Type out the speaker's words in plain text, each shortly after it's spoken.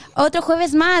Otro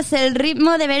jueves más, el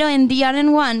ritmo de Vero en The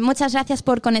All-in-One. Muchas gracias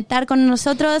por conectar con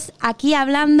nosotros aquí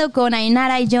hablando con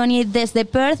Ainara y Johnny desde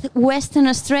Perth, Western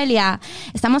Australia.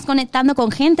 Estamos conectando con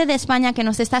gente de España que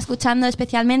nos está escuchando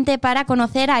especialmente para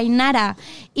conocer a Ainara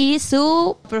y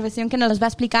su profesión, que nos va a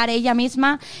explicar ella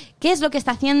misma qué es lo que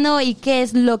está haciendo y qué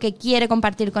es lo que quiere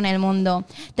compartir con el mundo.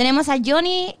 Tenemos a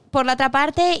Johnny por la otra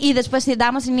parte y después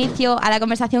damos inicio a la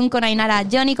conversación con Ainara.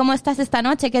 Johnny, ¿cómo estás esta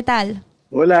noche? ¿Qué tal?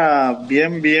 Hola,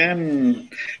 bien, bien.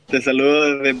 Te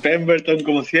saludo desde Pemberton,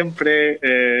 como siempre,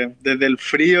 desde el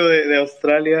frío de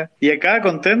Australia. Y acá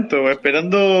contento,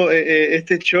 esperando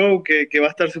este show que va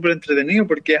a estar súper entretenido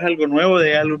porque es algo nuevo,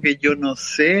 de algo que yo no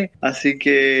sé. Así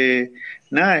que,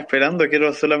 nada, esperando.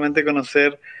 Quiero solamente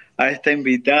conocer a esta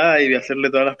invitada y hacerle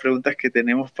todas las preguntas que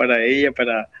tenemos para ella,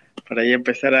 para ya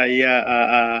empezar ahí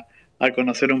a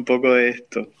conocer un poco de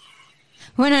esto.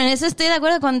 Bueno, en eso estoy de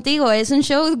acuerdo contigo. Es un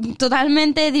show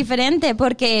totalmente diferente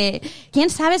porque ¿quién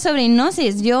sabe sobre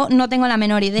hipnosis? Yo no tengo la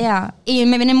menor idea y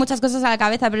me vienen muchas cosas a la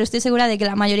cabeza, pero estoy segura de que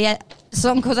la mayoría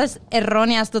son cosas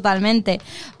erróneas totalmente.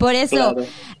 Por eso, claro.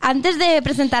 Antes de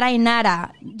presentar a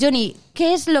Ainara, Johnny,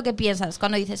 ¿qué es lo que piensas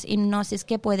cuando dices hipnosis?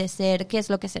 ¿Qué puede ser? ¿Qué es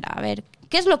lo que será? A ver,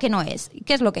 ¿qué es lo que no es?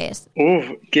 ¿Qué es lo que es?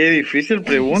 Qué difícil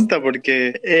pregunta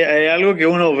porque es algo que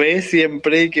uno ve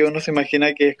siempre y que uno se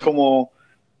imagina que es como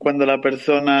cuando la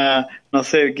persona, no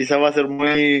sé, quizás va a ser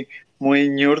muy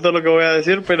ñurdo lo que voy a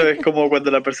decir, pero es como cuando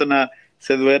la persona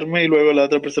se duerme y luego la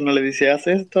otra persona le dice, haz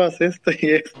esto y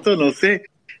esto, no sé,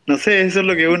 eso es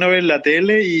lo que uno ve en la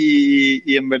tele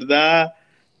y en verdad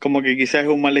como que quizás es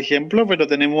un mal ejemplo, pero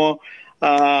tenemos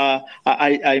a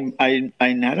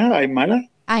Ainara,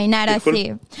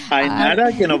 sí.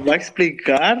 Ainara, que nos va a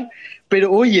explicar,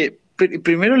 pero oye,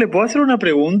 primero, ¿le puedo hacer una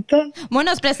pregunta?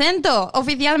 Bueno, os presento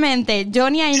oficialmente.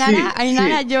 Johnny, Ainara, sí,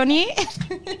 Ainara, sí. Johnny.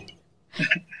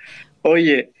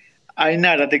 Oye,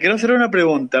 Ainara, te quiero hacer una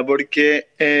pregunta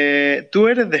porque tú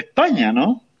eres de España,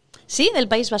 ¿no? Sí, del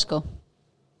País Vasco.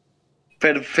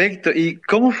 Perfecto. ¿Y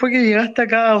cómo fue que llegaste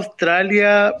acá a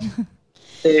Australia?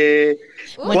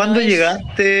 ¿Cuándo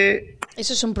llegaste?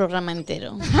 Eso es un programa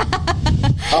entero.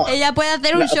 Ella puede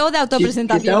hacer un show de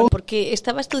autopresentación. Porque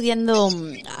estaba estudiando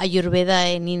ayurveda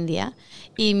en India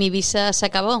y mi visa se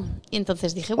acabó. Y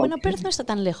entonces dije, bueno, Perth no está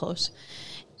tan lejos.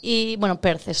 Y bueno,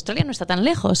 Perth, Australia no está tan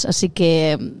lejos. Así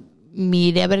que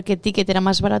miré a ver qué ticket era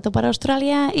más barato para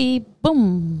Australia y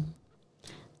 ¡pum!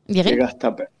 Llegué. Llegaste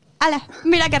a Perth. ¡Hala!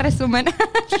 Mira qué resumen.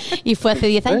 Y fue hace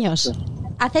 10 años.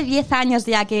 Hace 10 años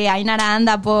ya que Ainara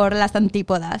anda por las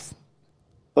antípodas.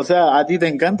 O sea, a ti te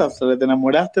encanta Australia, te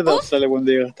enamoraste de Australia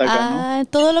cuando llegaste acá, ¿no?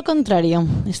 Todo lo contrario.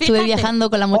 Estuve viajando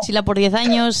con la mochila por 10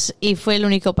 años y fue el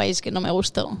único país que no me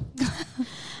gustó.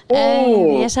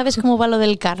 Ya sabes cómo va lo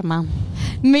del karma.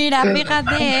 Mira,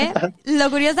 fíjate, lo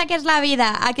curiosa que es la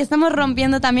vida. Aquí estamos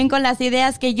rompiendo también con las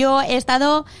ideas que yo he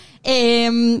estado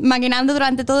maquinando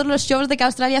durante todos los shows de que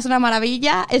Australia es una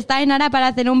maravilla. Está Ainara para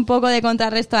hacer un poco de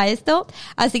contrarresto a esto,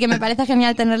 así que me parece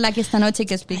genial tenerla aquí esta noche y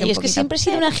que explique un poquito. Es que siempre he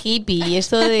sido una hippie y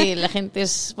esto de la gente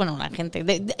es, bueno, la gente,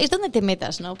 es donde te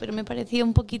metas, ¿no? Pero me parecía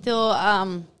un poquito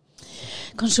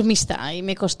consumista y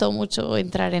me costó mucho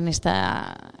entrar en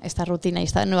esta rutina y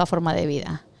esta nueva forma de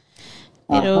vida.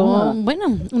 Pero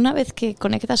bueno, una vez que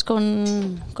conectas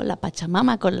con la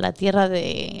Pachamama, con la tierra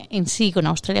en sí, con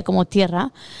Australia como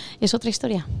tierra, es otra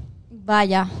historia.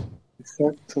 Vaya.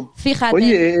 Exacto. Fíjate.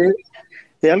 Oye,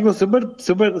 es algo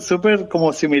súper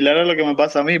como similar a lo que me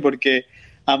pasa a mí, porque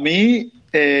a mí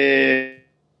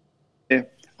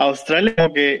Australia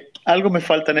como que algo me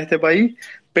falta en este país,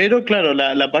 pero claro,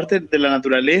 la parte de la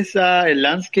naturaleza, el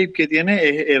landscape que tiene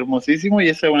es hermosísimo y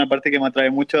esa es una parte que me atrae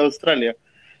mucho de Australia.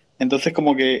 Entonces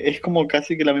como que es como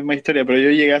casi que la misma historia, pero yo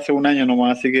llegué hace un año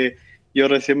nomás, así que yo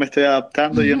recién me estoy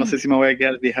adaptando, yo no sé si me voy a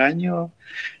quedar 10 años,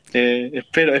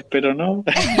 espero no.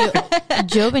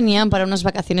 Yo venía para unas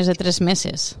vacaciones de 3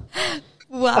 meses.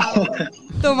 ¡Wow!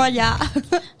 Toma ya.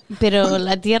 Pero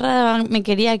la tierra me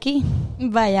quería aquí.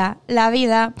 Vaya, la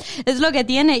vida es lo que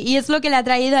tiene y es lo que le ha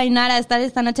traído a Ainara a estar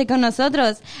esta noche con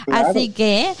nosotros. Claro. Así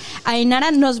que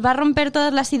Ainara nos va a romper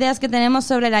todas las ideas que tenemos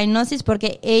sobre la hipnosis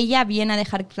porque ella viene a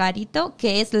dejar clarito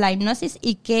qué es la hipnosis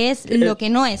y qué es lo que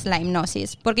no es la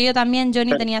hipnosis. Porque yo también,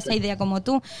 Johnny, tenía esa idea como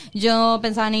tú. Yo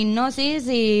pensaba en hipnosis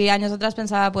y años atrás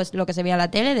pensaba pues lo que se veía en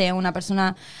la tele de una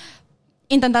persona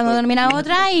intentando dormir a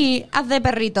otra y haz de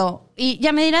perrito. Y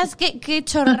ya me dirás qué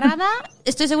chorrada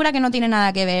estoy segura que no tiene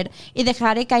nada que ver. Y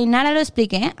dejaré que Ainara lo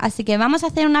explique, ¿eh? Así que vamos a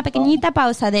hacer una pequeñita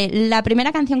pausa de la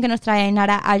primera canción que nos trae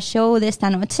Ainara al show de esta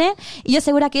noche. Y yo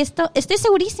estoy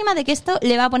segurísima de que esto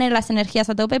le va a poner las energías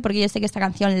a tope, porque yo sé que esta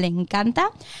canción le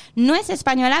encanta. No es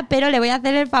española, pero le voy a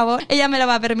hacer el favor. Ella me lo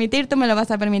va a permitir, tú me lo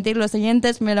vas a permitir, los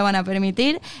oyentes me lo van a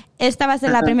permitir. Esta va a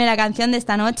ser la primera canción de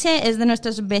esta noche. Es de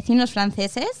nuestros vecinos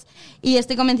franceses. Y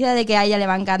estoy convencida de que a ella le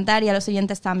va a encantar y a los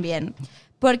oyentes también.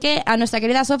 Porque a nuestra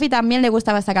querida Sofi también le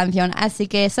gustaba esta canción. Así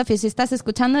que, Sofi, si estás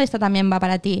escuchando, esta también va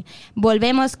para ti.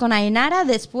 Volvemos con Ainara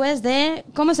después de...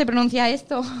 ¿Cómo se pronuncia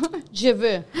esto? Je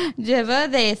veux. Je veux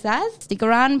de esas. Stick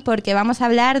around porque vamos a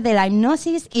hablar de la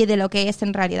hipnosis y de lo que es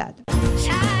en realidad.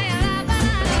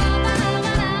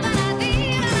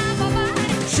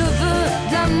 Je veux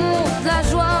de l'amour, de la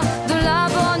joie, de la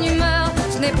bonne humeur.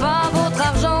 Ce n'est pas votre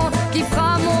argent qui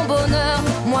fera mon bonheur.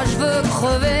 Moi je veux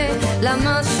crever la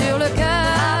main sur le cœur.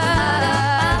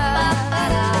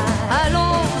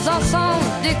 Allons ensemble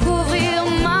découvrir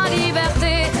ma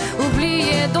liberté.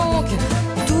 Oubliez donc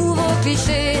tous vos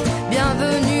clichés.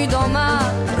 Bienvenue dans ma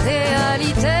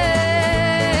réalité.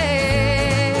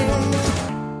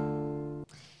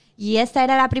 Y esta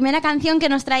era la primera canción que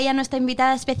nos traía nuestra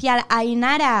invitada especial,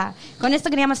 Ainara. Con esto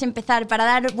queríamos empezar para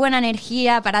dar buena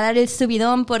energía, para dar el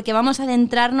subidón, porque vamos a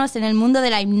adentrarnos en el mundo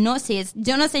de la hipnosis.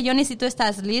 Yo no sé, Johnny, si tú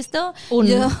estás listo.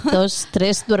 1, 2,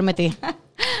 3, duérmete.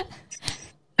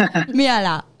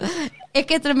 Mírala, es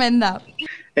que es tremenda.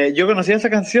 Yo conocía esa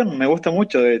canción, me gusta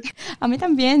mucho, de hecho. A mí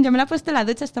también, yo me la he puesto en la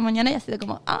ducha esta mañana y ha sido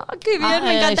como, qué bien,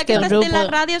 me encanta que estés en la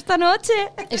radio esta noche.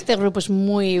 Este grupo es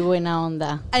muy buena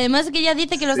onda. Además que ella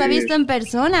dice que los ha visto en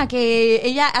persona, que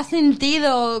ella ha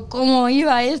sentido cómo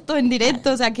iba esto en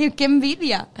directo, o sea, qué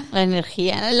envidia. La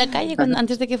energía en la calle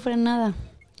antes de que fuera nada.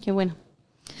 Qué bueno.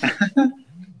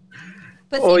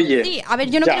 Pues Oye, sí, a ver,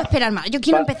 yo no quiero esperar más, yo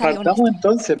quiero empezar. Partamos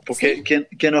entonces, porque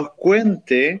 ¿sí? que nos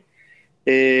cuente,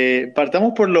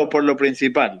 partamos por lo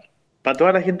principal. Para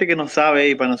toda la gente que no sabe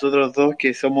y para nosotros dos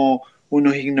que somos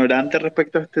unos ignorantes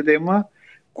respecto a este tema,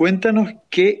 cuéntanos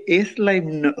qué es la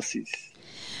hipnosis.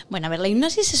 Bueno, a ver, la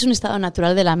hipnosis es un estado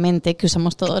natural de la mente que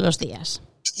usamos todos los días.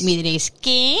 Y me diréis,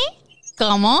 ¿qué?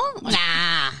 ¿Cómo?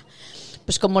 Nah.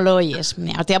 Pues como lo oyes.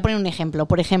 Mira, te voy a poner un ejemplo.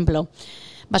 Por ejemplo,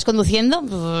 vas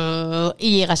conduciendo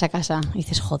y llegas a casa. Y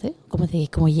dices, joder, ¿cómo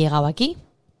he llegado aquí?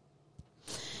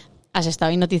 Has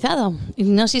estado hipnotizado.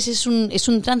 Hipnosis es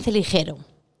un trance ligero.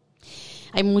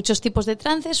 Hay muchos tipos de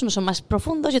trances, unos son más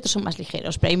profundos y otros son más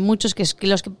ligeros, pero hay muchos que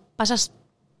los que pasas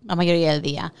la mayoría del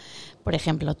día. Por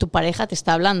ejemplo, tu pareja te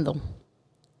está hablando,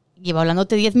 lleva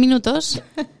hablándote 10 minutos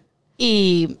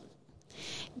y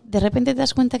de repente te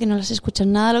das cuenta que no le has escuchado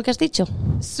nada de lo que has dicho.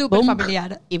 Súper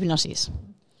familiar. Hipnosis.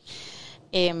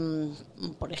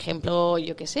 Por ejemplo,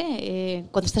 yo qué sé,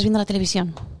 cuando estás viendo la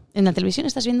televisión. En la televisión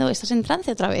estás en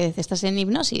trance otra vez, estás en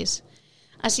hipnosis.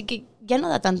 Así que ya no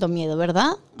da tanto miedo,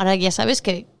 ¿verdad? Ahora ya sabes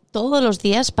que todos los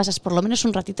días pasas por lo menos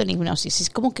un ratito en hipnosis. Es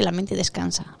como que la mente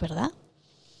descansa, ¿verdad?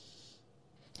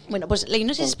 Bueno, pues la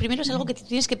hipnosis primero es algo que te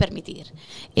tienes que permitir.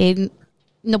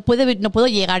 No puedo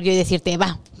llegar yo y decirte,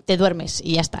 va, te duermes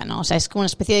y ya está, ¿no? O sea, es como una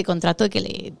especie de contrato de que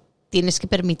le tienes que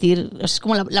permitir, o sea, es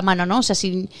como la mano, ¿no? O sea,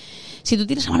 si tú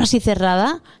tienes la mano así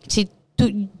cerrada,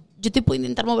 yo te puedo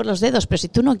intentar mover los dedos, pero si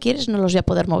tú no quieres, no los voy a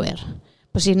poder mover.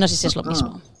 Pues hipnosis es lo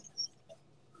mismo.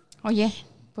 Oye,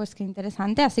 pues qué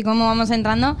interesante, así como vamos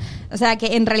entrando, o sea,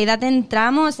 que en realidad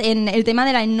entramos en el tema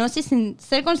de la hipnosis sin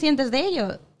ser conscientes de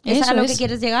ello. ¿Es a lo que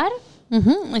quieres llegar?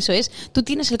 Uh-huh, eso es. Tú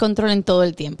tienes el control en todo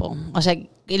el tiempo. O sea,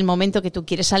 el momento que tú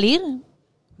quieres salir,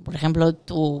 por ejemplo,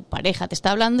 tu pareja te está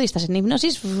hablando y estás en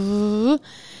hipnosis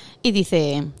y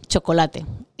dice chocolate.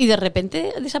 Y de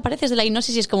repente desapareces de la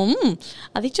hipnosis y es como,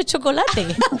 ha dicho chocolate.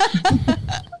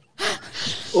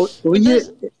 Oye,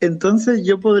 entonces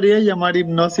yo podría llamar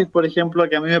hipnosis, por ejemplo,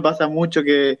 que a mí me pasa mucho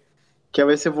que a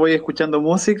veces voy escuchando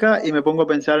música y me pongo a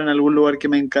pensar en algún lugar que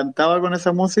me encantaba con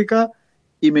esa música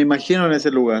y me imagino en ese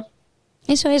lugar.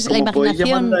 Eso es, la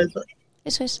imaginación.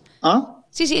 Eso es. ¿Ah?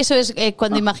 Sí, eso es.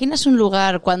 Cuando imaginas un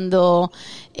lugar, cuando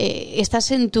estás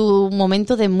en tu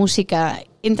momento de música,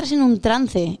 entras en un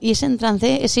trance y ese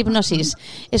trance es hipnosis.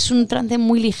 Es un trance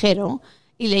muy ligero.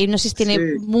 Y la hipnosis tiene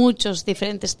muchos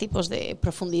diferentes tipos de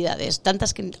profundidades,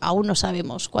 tantas que aún no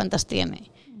sabemos cuántas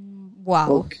tiene.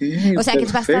 Wow. Okay, o sea que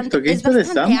es bastante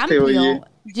amplio, oye.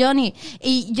 Johnny.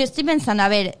 Y yo estoy pensando, a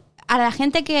ver, a la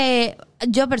gente que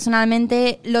yo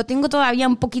personalmente lo tengo todavía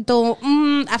un poquito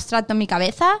abstracto en mi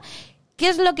cabeza, ¿qué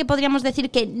es lo que podríamos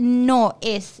decir que no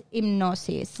es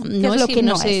hipnosis? ¿Qué No es lo que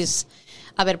hipnosis. no es?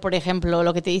 A ver, por ejemplo,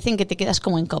 lo que te dicen que te quedas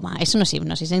como en coma. Eso no es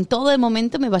hipnosis. En todo el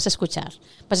momento me vas a escuchar.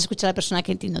 Vas a escuchar a la persona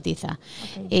que te hipnotiza.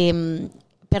 Okay.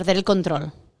 Perder el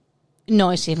control.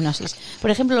 No es hipnosis.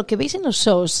 Por ejemplo, lo que veis en los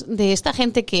shows de esta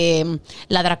gente que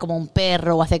ladra como un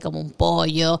perro o hace como un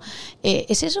pollo,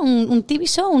 ese es un TV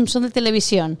show, un show de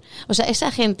televisión. O sea, esa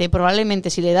gente probablemente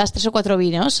si le das 3 o 4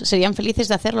 vinos serían felices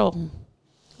de hacerlo. Okay.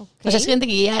 O sea, es gente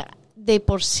que ya de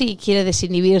por sí quiere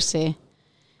desinhibirse.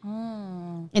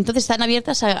 Entonces están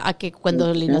abiertas a que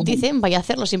cuando le hipnoticen vaya a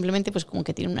hacerlo, simplemente pues como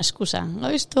que tiene una excusa. No,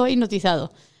 estoy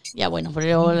hipnotizado. Ya bueno,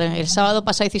 pero el sábado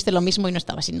pasado hiciste lo mismo y no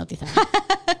estabas hipnotizado.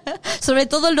 Sobre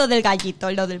todo lo del gallito,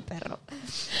 lo del perro.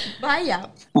 Vaya.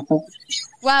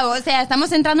 Wow, o sea,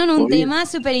 estamos entrando en un tema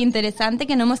súper interesante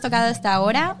que no hemos tocado hasta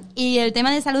ahora. Y el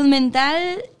tema de salud mental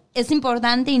es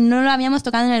importante y no lo habíamos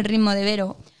tocado en el ritmo de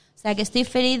Vero. O sea, que estoy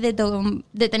feliz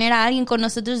de tener a alguien con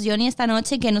nosotros, Johnny, esta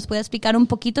noche que nos pueda explicar un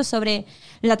poquito sobre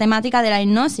la temática de la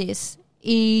hipnosis.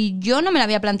 Y yo no me la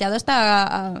había planteado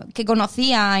hasta que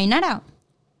conocí a Ainara.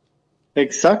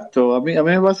 Exacto, a mí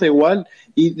me pasa igual.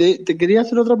 Y te quería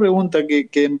hacer otra pregunta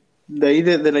que de ahí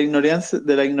de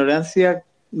la ignorancia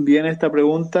viene esta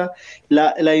pregunta.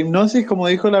 La hipnosis, como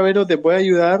dijo la Vero, te puede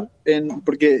ayudar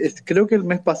porque creo que el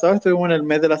mes pasado estuvimos en el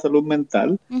mes de la salud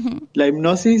mental. Uh-huh. La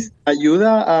hipnosis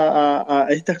ayuda a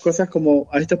estas cosas, como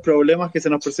a estos problemas que se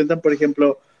nos presentan, por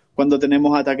ejemplo, cuando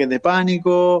tenemos ataques de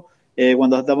pánico,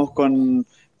 cuando estamos con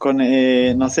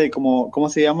no sé, ¿cómo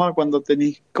se llama? Cuando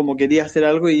tenés, como querías hacer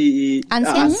algo y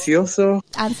ansioso.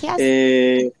 ¿Ansias?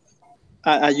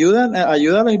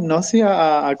 ¿Ayuda la hipnosis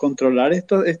a controlar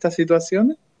estas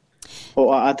situaciones?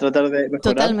 ¿O a tratar de mejorar?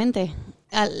 Totalmente.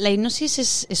 La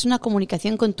hipnosis es una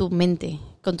comunicación con tu mente,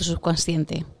 con tu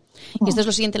subconsciente. Y esto es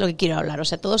lo siguiente de lo que quiero hablar. O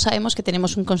sea, todos sabemos que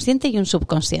tenemos un consciente y un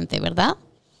subconsciente, ¿verdad?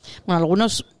 Bueno,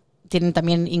 algunos tienen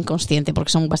también inconsciente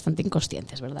porque son bastante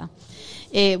inconscientes, ¿verdad?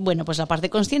 Bueno, pues la parte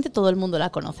consciente todo el mundo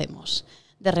la conocemos.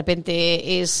 De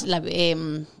repente es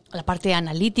la parte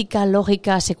analítica,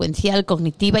 lógica, secuencial,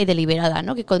 cognitiva y deliberada,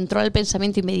 ¿no? Que controla el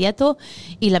pensamiento inmediato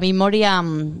y la memoria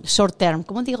short term.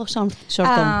 ¿Cómo digo short term?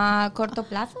 ¿A corto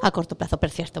plazo? A corto plazo,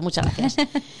 perfecto. Muchas gracias.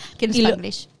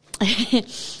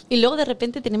 Y luego de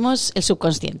repente tenemos el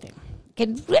subconsciente, que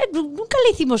nunca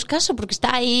le hicimos caso porque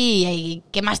está ahí,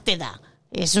 ¿qué más te da?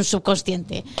 Es un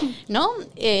subconsciente, ¿no?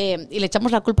 Y le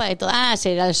echamos la culpa de todo.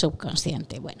 Será el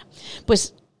subconsciente. Bueno,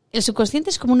 pues el subconsciente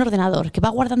es como un ordenador que va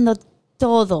guardando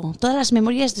todas las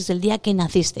memorias desde el día que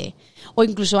naciste. O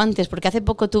incluso antes, porque hace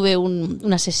poco tuve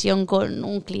una sesión con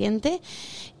un cliente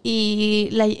y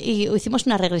hicimos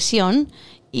una regresión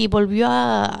y volvió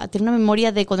a tener una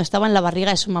memoria de cuando estaba en la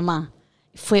barriga de su mamá.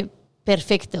 Fue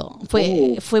perfecto,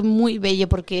 fue muy bello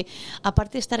porque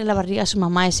aparte de estar en la barriga de su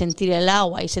mamá y sentir el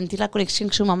agua y sentir la conexión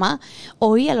con su mamá,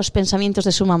 oía los pensamientos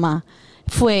de su mamá.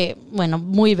 Fue, bueno,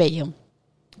 muy bello.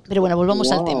 Pero bueno,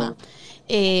 volvamos al tema.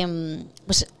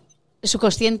 Pues el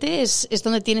subconsciente es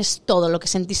donde tienes todo lo que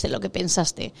sentiste, lo que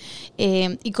pensaste.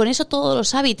 Y con eso todos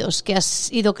los hábitos que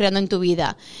has ido creando en tu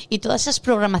vida y todas esas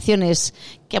programaciones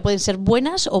que pueden ser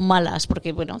buenas o malas,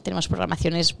 porque bueno, tenemos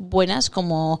programaciones buenas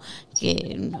como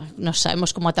que no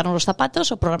sabemos cómo atarnos los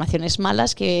zapatos, o programaciones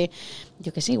malas que,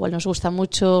 yo qué sé, igual nos gusta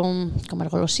mucho comer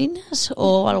golosinas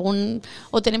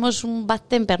o tenemos un bad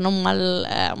temper, ¿no?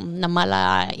 Una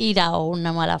mala ira o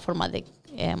una mala forma de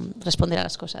responder a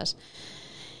las cosas.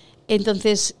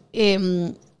 Entonces,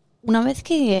 una vez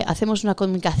que hacemos una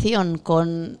comunicación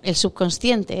con el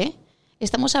subconsciente,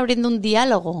 estamos abriendo un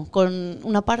diálogo con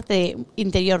una parte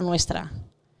interior nuestra.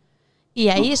 Y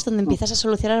ahí es donde empiezas a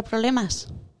solucionar problemas.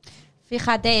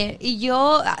 Fíjate, y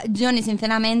yo, Johnny,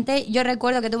 sinceramente, yo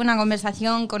recuerdo que tuve una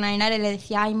conversación con Ainara y le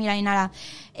decía, ay, mira, Ainara,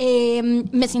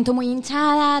 me siento muy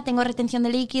hinchada, tengo retención de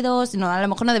líquidos. No, a lo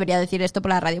mejor no debería decir esto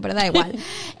por la radio, pero da igual.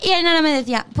 Y Ainara me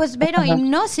decía, pues Vero,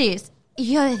 hipnosis.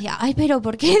 Y yo decía, ay, pero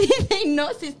 ¿por qué dice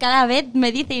hipnosis? Cada vez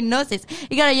me dice hipnosis.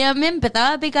 Y claro, yo me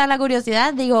empezaba a picar la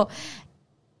curiosidad. Digo,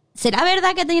 ¿será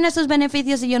verdad que tiene sus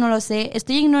beneficios y yo no lo sé?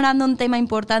 ¿Estoy ignorando un tema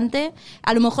importante?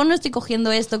 A lo mejor no estoy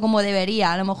cogiendo esto como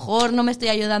debería. A lo mejor no me estoy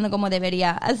ayudando como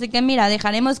debería. Así que mira,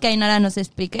 dejaremos que Ainara nos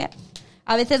explique.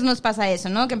 A veces nos pasa eso,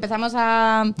 ¿no? Que empezamos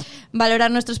a valorar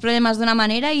nuestros problemas de una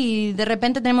manera y de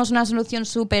repente tenemos una solución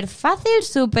súper fácil,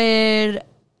 súper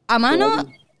a mano,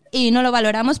 y no lo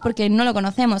valoramos porque no lo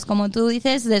conocemos. Como tú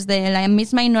dices, desde la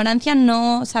misma ignorancia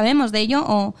no sabemos de ello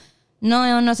o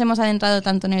no nos hemos adentrado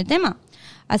tanto en el tema.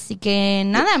 Así que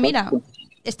nada, mira,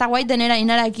 está guay tener a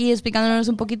Ainara aquí explicándonos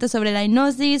un poquito sobre la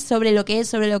hipnosis, sobre lo que es,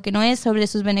 sobre lo que no es, sobre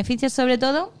sus beneficios sobre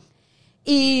todo.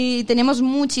 Y tenemos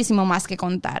muchísimo más que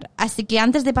contar. Así que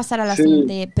antes de pasar a la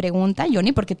siguiente pregunta,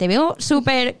 Johnny, porque te veo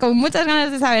súper con muchas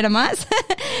ganas de saber más,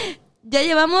 ya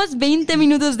llevamos 20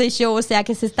 minutos de show, o sea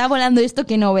que se está volando esto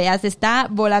que no veas, se está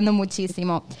volando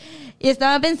muchísimo. Y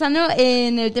estaba pensando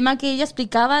en el tema que ella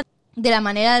explicaba de la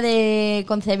manera de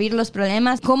concebir los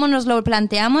problemas, cómo nos lo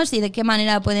planteamos y de qué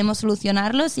manera podemos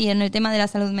solucionarlos, y en el tema de la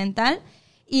salud mental.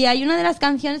 Y hay una de las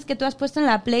canciones que tú has puesto en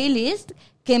la playlist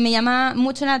que me llama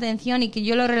mucho la atención y que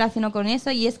yo lo relaciono con eso,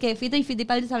 y es que Fito y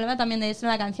Fitipaldis hablaba también de eso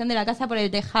en la canción de La casa por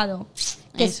el tejado.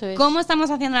 Que Eso es. ¿Cómo estamos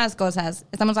haciendo las cosas?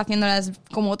 ¿Estamos haciéndolas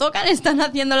como tocan? ¿Están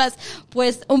haciéndolas,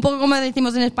 pues, un poco como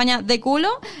decimos en España, de culo?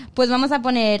 Pues vamos a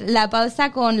poner la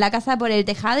pausa con La casa por el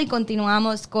tejado y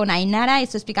continuamos con Ainara y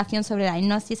su explicación sobre la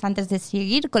hipnosis antes de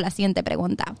seguir con la siguiente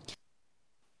pregunta.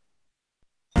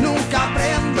 Nunca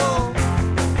aprendo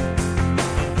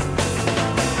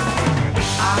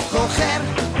a coger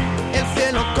el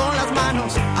cielo con las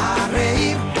manos, a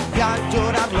reír y a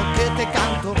llorar lo que te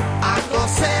canto, a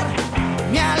coser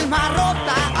mi alma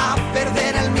rota, a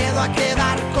perder el miedo a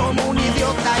quedar como un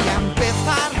idiota y a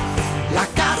empezar la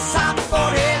casa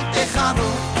por el tejado,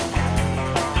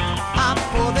 a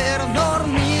poder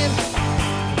dormir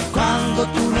cuando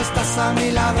tú no estás a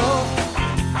mi lado.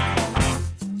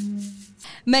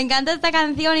 Me encanta esta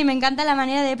canción y me encanta la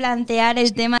manera de plantear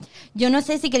el tema. Yo no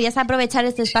sé si querías aprovechar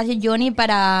este espacio, Johnny,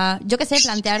 para, yo qué sé,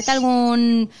 plantearte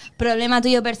algún problema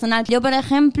tuyo personal. Yo, por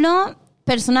ejemplo,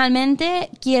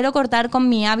 personalmente quiero cortar con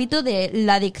mi hábito de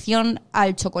la adicción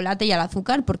al chocolate y al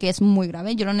azúcar, porque es muy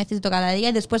grave. Yo lo necesito cada día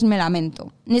y después me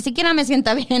lamento. Ni siquiera me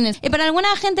sienta bien. Y para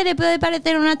alguna gente le puede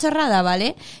parecer una chorrada,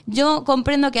 ¿vale? Yo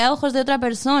comprendo que a ojos de otra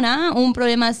persona un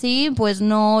problema así pues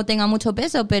no tenga mucho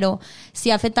peso, pero si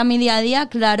afecta a mi día a día,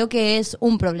 claro que es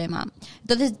un problema.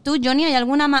 Entonces, tú, Johnny, ¿hay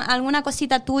alguna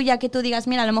cosita tuya que tú digas,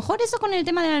 mira, a lo mejor eso con el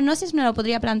tema de la hipnosis me lo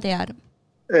podría plantear?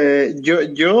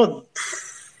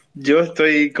 Yo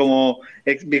estoy como,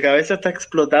 mi cabeza está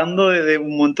explotando de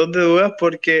un montón de dudas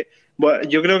porque, bueno,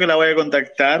 yo creo que la voy a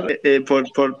contactar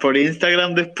por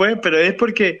Instagram después, pero es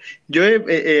porque yo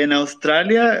en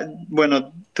Australia,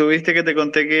 bueno, tuviste que te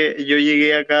conté que yo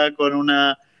llegué acá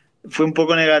fue un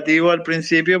poco negativo al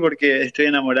principio porque estoy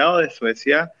enamorado de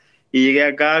Suecia y llegué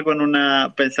acá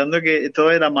pensando que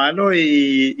todo era malo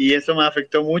y eso me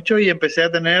afectó mucho y empecé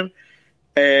a tener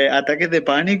ataques de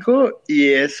pánico y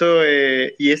eso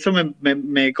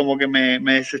me como que me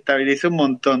desestabilizó un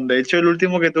montón. De hecho, el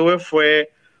último que tuve fue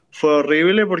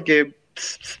horrible porque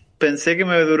pensé que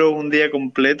me duró un día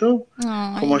completo.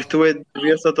 Ay. Como estuve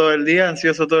nervioso todo el día,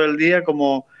 ansioso todo el día,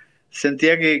 como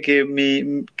sentía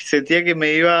que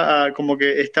me iba a, como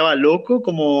que estaba loco,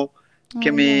 como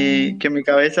que mi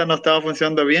cabeza no estaba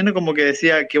funcionando bien, como que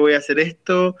decía que voy a hacer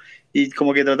esto y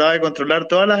como que trataba de controlar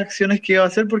todas las acciones que iba a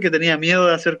hacer porque tenía miedo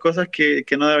de hacer cosas que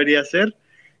no debería hacer,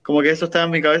 como que eso estaba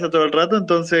en mi cabeza todo el rato.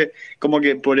 Entonces como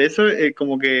que por eso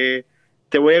como que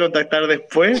te voy a contactar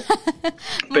después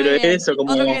pero eso,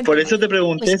 como por eso te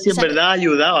pregunté si en verdad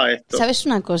ayudaba esto. ¿Sabes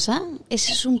una cosa?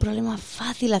 Ese es un problema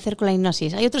fácil hacer con la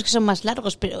hipnosis. Hay otros que son más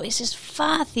largos, pero ese es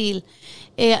fácil.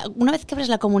 Una vez que abres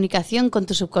la comunicación con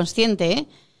tu subconsciente,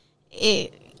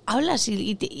 hablas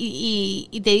y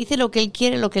te dice lo que él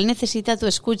quiere, lo que él necesita, tú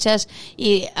escuchas.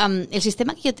 Y el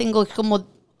sistema que yo tengo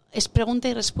es pregunta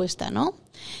y respuesta, ¿no?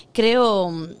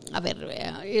 Creo, a ver,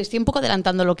 estoy un poco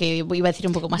adelantando lo que iba a decir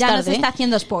un poco más tarde. Ya nos está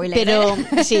haciendo spoiler. Pero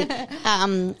sí,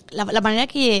 la manera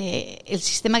el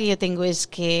sistema que yo tengo es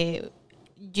que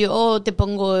yo te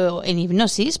pongo en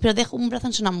hipnosis, pero dejo un brazo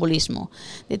en sonambulismo,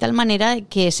 de tal manera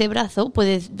que ese brazo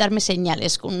puede darme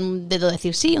señales, con un dedo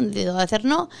decir sí, un dedo decir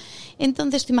no.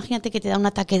 Entonces tú imagínate que te da un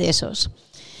ataque de esos,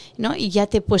 ¿no? Y ya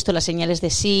te he puesto las señales de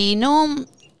sí y no,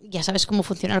 ya sabes cómo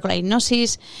funcionar con la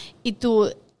hipnosis, y tú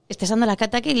estás dando el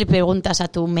ataque y le preguntas a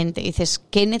tu mente, dices,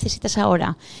 ¿qué necesitas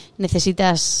ahora?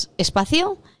 ¿Necesitas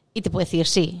espacio? Y te puede decir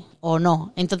sí o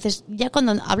no. Entonces ya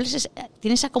cuando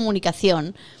tienes esa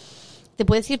comunicación, te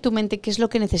puede decir tu mente qué es lo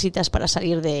que necesitas para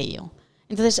salir de ello.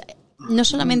 Entonces, no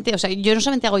solamente, o sea, yo no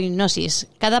solamente hago hipnosis,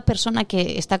 cada persona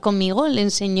que está conmigo le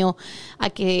enseño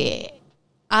a que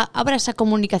abra esa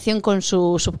comunicación con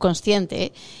su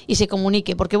subconsciente y se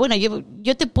comunique. Porque bueno,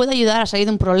 yo te puedo ayudar a salir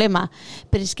de un problema,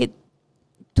 pero es que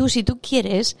tú, si tú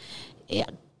quieres,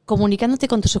 comunicándote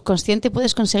con tu subconsciente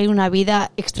puedes conseguir una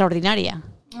vida extraordinaria.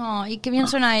 Oh, y qué bien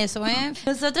suena eso, ¿eh?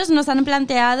 Nosotros nos han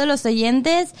planteado los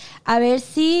oyentes a ver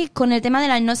si con el tema de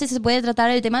la hipnosis se puede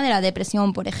tratar el tema de la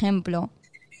depresión, por ejemplo.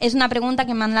 Es una pregunta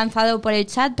que me han lanzado por el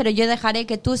chat, pero yo dejaré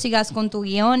que tú sigas con tu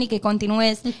guión y que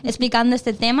continúes explicando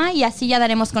este tema y así ya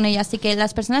daremos con ello. Así que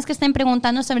las personas que estén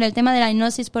preguntando sobre el tema de la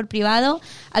hipnosis por privado,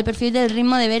 al perfil del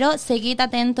Ritmo de Vero, seguid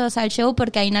atentos al show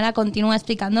porque Ainara continúa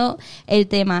explicando el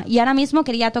tema. Y ahora mismo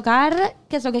quería tocar...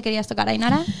 ¿Qué es lo que querías tocar,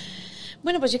 Ainara?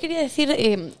 Bueno, pues yo quería decir,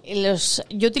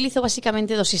 yo utilizo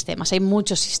básicamente 2 sistemas. Hay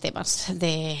muchos sistemas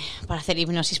para hacer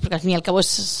hipnosis, porque al fin y al cabo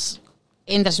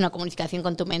entras en una comunicación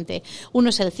con tu mente. Uno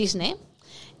es el cisne,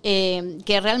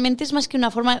 que realmente es más que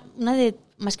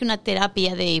más que una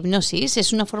terapia de hipnosis,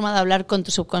 es una forma de hablar con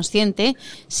tu subconsciente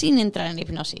sin entrar en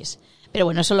hipnosis. Pero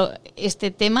bueno,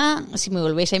 este tema, si me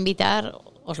volvéis a invitar,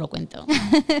 os lo cuento.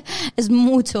 Es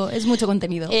mucho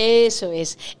contenido. Eso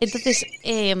es. Entonces,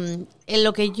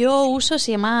 lo que yo uso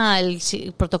se llama el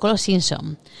protocolo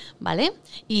Simpson, ¿vale?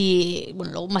 Y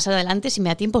bueno, luego más adelante, si me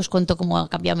da tiempo, os cuento cómo ha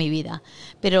cambiado mi vida.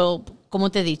 Pero,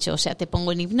 como te he dicho, o sea, te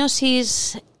pongo en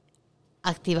hipnosis,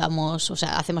 activamos, o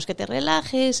sea, hacemos que te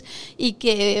relajes y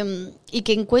que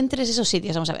encuentres esos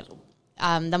sitios. Vamos a ver,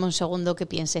 dame un segundo que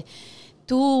piense.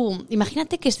 Tú,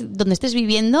 imagínate que donde estés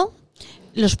viviendo,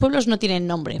 los pueblos no tienen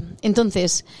nombre.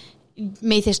 Entonces,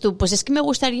 me dices tú, pues es que me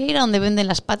gustaría ir a donde venden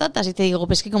las patatas. Y te digo,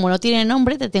 pues es que como no tiene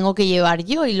nombre, te tengo que llevar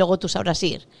yo y luego tú sabrás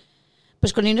ir.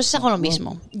 Pues con hipnosis hago lo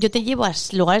mismo. Yo te llevo a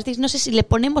lugares de hipnosis y le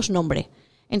ponemos nombre.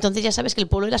 Entonces ya sabes que el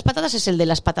pueblo de las patatas es el de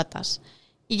las patatas.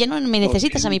 Y ya no me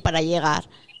necesitas a mí para llegar.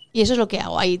 Y eso es lo que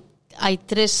hago. Hay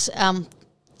 3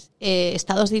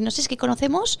 estados de hipnosis que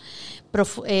conocemos.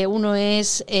 Uno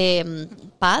es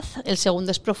paz, el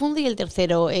segundo es profundo y el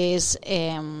tercero es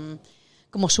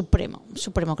como supremo,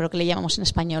 creo que le llamamos en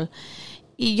español.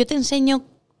 Y yo te enseño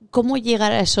cómo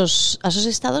llegar a esos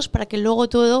estados para que luego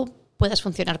todo puedas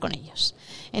funcionar con ellos.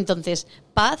 Entonces,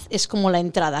 paz es como la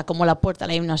entrada, como la puerta a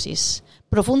la hipnosis.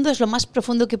 Profundo es lo más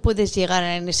profundo que puedes llegar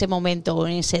en ese momento o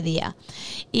en ese día.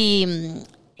 Y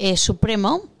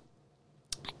supremo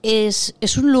es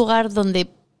un lugar donde,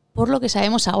 por lo que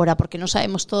sabemos ahora, porque no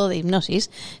sabemos todo de hipnosis,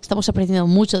 estamos aprendiendo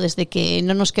mucho desde que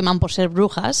no nos queman por ser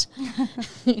brujas.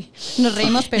 Nos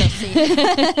reímos, pero sí.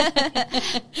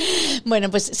 Bueno,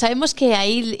 pues sabemos que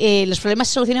ahí los problemas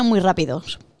se solucionan muy rápido.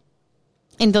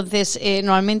 Entonces,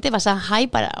 normalmente vas a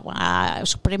a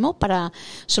supremo para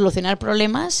solucionar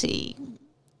problemas y,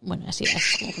 bueno, así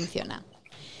es como funciona.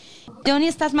 Johnny,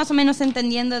 ¿estás más o menos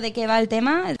entendiendo de qué va el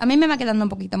tema? A mí me va quedando un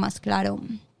poquito más claro.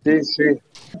 Sí.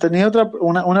 Tenía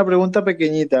una pregunta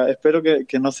pequeñita. Espero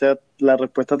que no sea la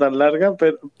respuesta tan larga,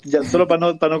 pero ya solo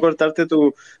para no cortarte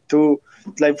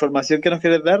la información que nos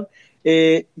quieres dar.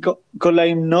 Con la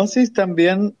hipnosis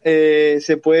también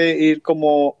se puede ir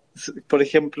como, por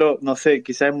ejemplo, no sé,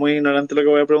 quizás es muy ignorante lo que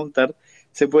voy a preguntar,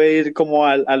 se puede ir como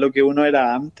a lo que uno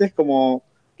era antes, como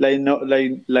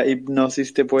la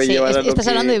hipnosis te puede llevar a lo que... Estás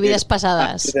hablando de vidas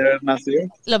pasadas. Antes de haber nacido.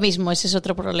 Lo mismo, ese es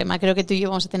otro problema. Creo que tú y yo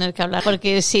vamos a tener que hablar,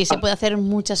 porque sí, se puede hacer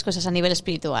muchas cosas a nivel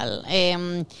espiritual.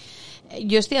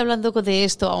 Yo estoy hablando de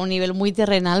esto a un nivel muy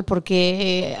terrenal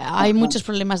porque hay muchos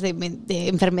problemas de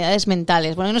enfermedades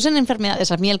mentales. Bueno, no son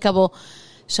enfermedades, al fin y al cabo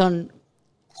son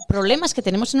problemas que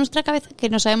tenemos en nuestra cabeza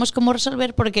que no sabemos cómo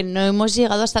resolver porque no hemos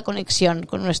llegado a esta conexión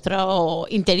con nuestro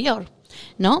interior,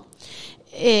 ¿no?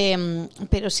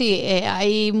 Pero sí,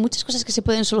 hay muchas cosas que se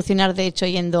pueden solucionar, de hecho,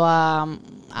 yendo a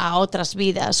otras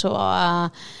vidas o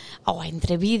a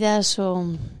entre vidas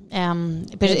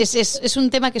pero es un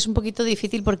tema que es un poquito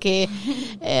difícil porque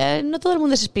no todo el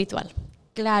mundo es espiritual.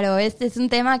 Claro, este es un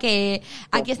tema que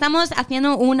aquí estamos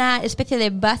haciendo una especie de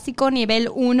básico nivel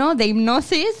 1 de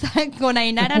hipnosis. Con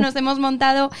Ainara nos hemos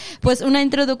montado pues una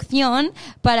introducción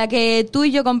para que tú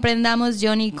y yo comprendamos,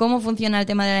 Johnny, cómo funciona el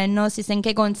tema de la hipnosis, en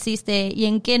qué consiste y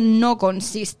en qué no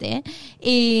consiste.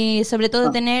 Y sobre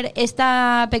todo tener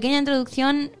esta pequeña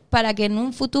introducción para que en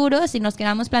un futuro, si nos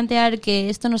queramos plantear que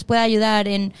esto nos puede ayudar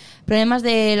en problemas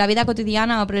de la vida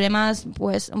cotidiana o problemas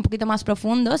pues un poquito más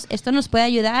profundos, esto nos puede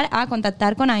ayudar a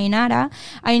contactar con Ainara.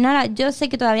 Ainara, yo sé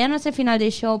que todavía no es el final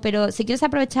del show, pero si quieres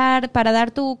aprovechar para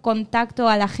dar tu contacto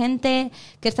a la gente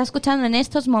que está escuchando en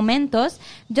estos momentos,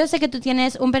 yo sé que tú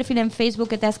tienes un perfil en Facebook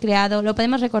que te has creado, lo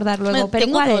podemos recordar luego, pero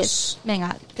tengo ¿cuál dos. es?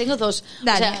 Venga. Tengo 2.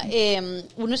 Dale. O sea,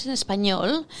 uno es en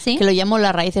español, ¿sí? Que lo llamo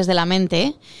las Raíces de la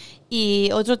mente. Y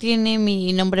otro tiene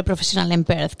mi nombre profesional en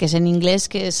Perth, que es en inglés,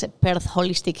 que es Perth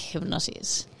Holistic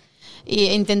Hypnosis. Y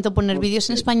intento poner vídeos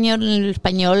en el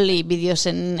español y vídeos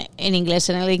en inglés,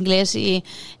 en el inglés, y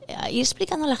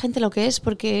explicando a la gente lo que es,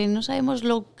 porque no sabemos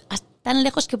tan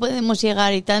lejos que podemos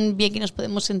llegar y tan bien que nos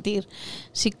podemos sentir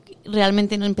si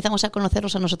realmente no empezamos a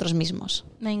conocernos a nosotros mismos.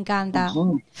 Me encanta.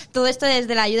 Todo esto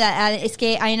desde la ayuda. Es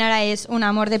que Ainara es un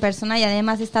amor de persona y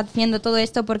además está haciendo todo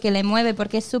esto porque le mueve,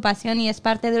 porque es su pasión y es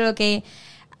parte de lo que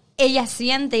ella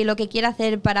siente y lo que quiere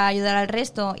hacer para ayudar al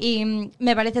resto. Y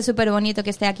me parece súper bonito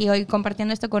que esté aquí hoy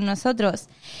compartiendo esto con nosotros.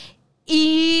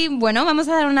 Y bueno, vamos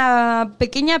a dar una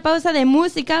pequeña pausa de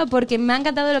música porque me ha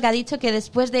encantado lo que ha dicho, que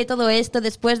después de todo esto,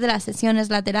 después de las sesiones,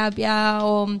 la terapia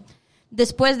o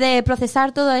después de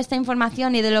procesar toda esta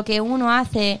información y de lo que uno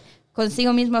hace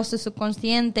consigo mismo, su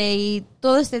subconsciente y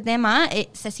todo este tema,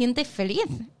 se siente feliz,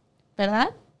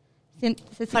 ¿verdad?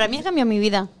 Para mí ha cambiado mi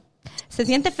vida. Se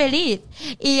siente feliz.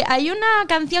 Y hay una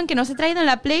canción que nos he traído en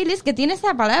la playlist que tiene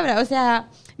esa palabra. O sea,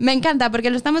 me encanta porque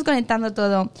lo estamos conectando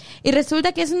todo. Y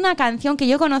resulta que es una canción que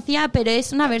yo conocía, pero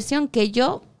es una versión que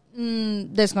yo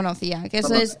desconocía. Que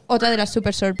eso es otra de las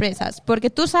super sorpresas. Porque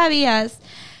tú sabías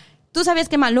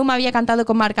que Maluma había cantado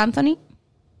con Marc Anthony.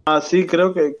 Ah, sí,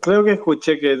 creo que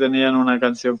escuché que tenían una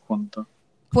canción juntos.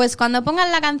 Pues cuando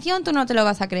pongan la canción tú no te lo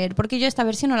vas a creer, porque yo esta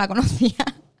versión no la conocía.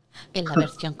 En la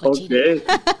versión cochina. Okay.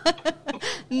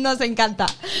 Nos encanta,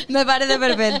 me parece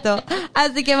perfecto.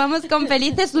 Así que vamos con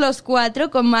Felices los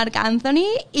 4 con Marc Anthony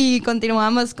y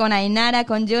continuamos con Ainara,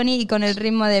 con Johnny y con el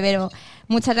ritmo de Vero.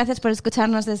 Muchas gracias por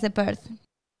escucharnos desde Perth.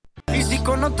 Y si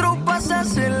con otro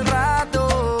pasas el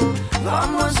rato,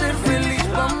 vamos a ser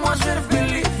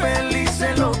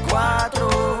felices los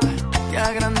 4. Te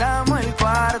agrandamos el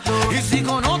cuarto. Y si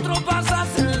con otro pasas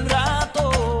el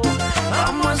rato,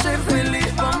 vamos a ser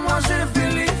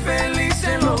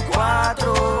felices los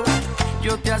 4.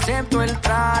 Yo te acepto el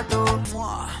trato.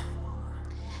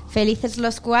 Felices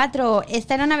los 4.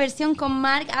 Esta era una versión con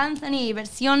Marc Anthony,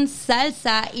 versión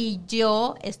salsa, y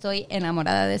yo estoy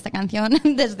enamorada de esta canción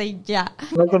desde ya.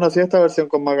 No conocía esta versión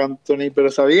con Marc Anthony, pero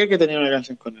sabía que tenía una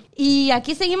canción con él. Y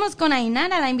aquí seguimos con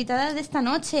Ainara, la invitada de esta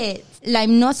noche. La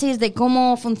hipnosis, de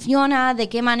cómo funciona, de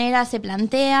qué manera se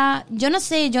plantea. Yo no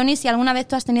sé, Johnny, si alguna vez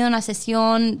tú has tenido una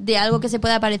sesión de algo que se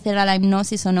pueda parecer a la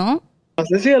hipnosis o no. No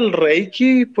sé si el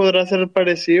Reiki podrá ser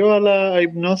parecido a la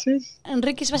hipnosis.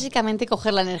 Reiki es básicamente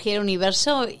coger la energía del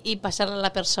universo y pasarla a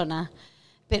la persona.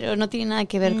 Pero no tiene nada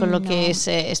que ver con lo que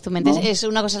es tu mente. No. Es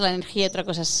una cosa es la energía y otra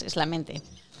cosa es la mente.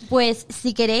 Pues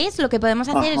si queréis, lo que podemos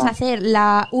hacer es hacer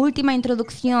la última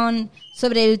introducción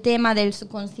sobre el tema del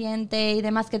subconsciente y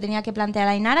demás que tenía que plantear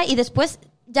Ainara, y después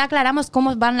ya aclaramos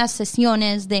cómo van las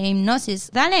sesiones de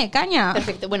hipnosis. Dale, caña.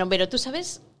 Perfecto. Bueno, pero tú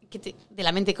sabes que de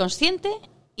la mente consciente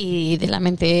y de la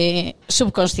mente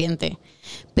subconsciente.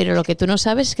 Pero lo que tú no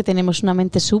sabes es que tenemos una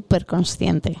mente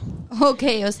superconsciente. Ok,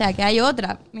 o sea que hay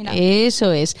otra. Mira.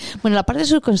 Eso es. Bueno, la parte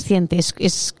subconsciente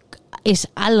es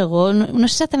algo, no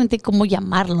sé exactamente cómo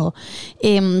llamarlo,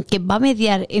 que va a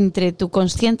mediar entre tu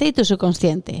consciente y tu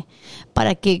subconsciente.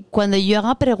 Para que cuando yo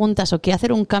haga preguntas o quiera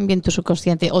hacer un cambio en tu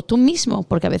subconsciente, o tú mismo,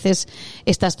 porque a veces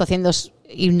estás tú haciendo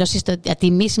hipnosis a ti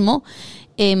mismo,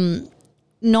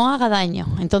 no haga daño.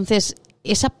 Entonces,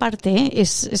 esa parte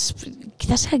es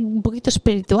quizás un poquito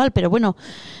espiritual, pero bueno,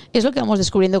 es lo que vamos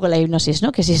descubriendo con la hipnosis,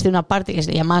 ¿no? Que existe una parte que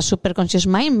se llama Superconscious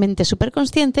Mind, mente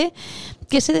superconsciente,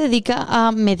 que se dedica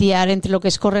a mediar entre lo que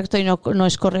es correcto y no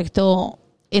es correcto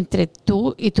entre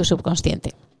tú y tu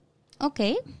subconsciente. Ok.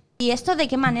 ¿Y esto de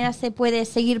qué manera se puede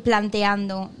seguir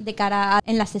planteando de cara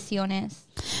en las sesiones?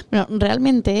 Bueno,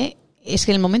 realmente es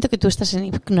que en el momento que tú estás en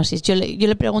hipnosis, yo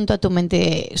le pregunto a tu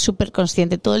mente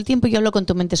superconsciente todo el tiempo, yo hablo con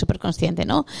tu mente superconsciente,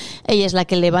 ¿no? Ella es la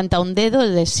que levanta un dedo,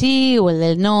 el de sí o el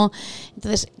del no.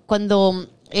 Entonces, cuando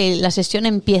la sesión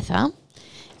empieza,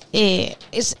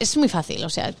 es muy fácil. O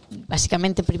sea,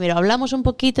 básicamente primero hablamos un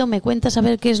poquito, me cuentas a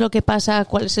ver qué es lo que pasa,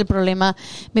 cuál es el problema.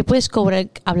 Me puedes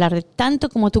hablar de tanto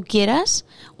como tú quieras,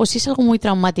 o si es algo muy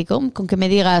traumático, con que me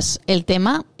digas el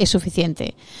tema es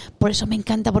suficiente. Por eso me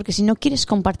encanta, porque si no quieres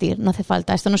compartir, no hace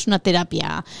falta. Esto no es una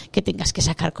terapia que tengas que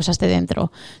sacar cosas de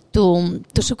dentro. Tu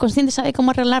subconsciente sabe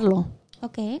cómo arreglarlo.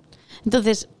 Ok.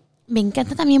 Entonces, me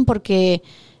encanta también porque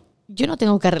yo no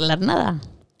tengo que arreglar nada.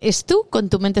 Es tú con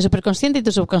tu mente superconsciente y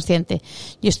tu subconsciente.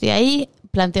 Yo estoy ahí,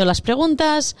 planteo las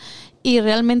preguntas y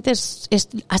realmente es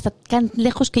hasta tan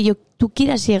lejos que tú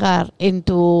quieras llegar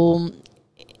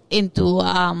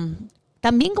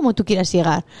tan bien como tú quieras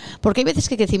llegar. Porque hay veces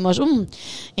que decimos,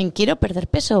 quiero perder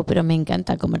peso, pero me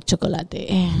encanta comer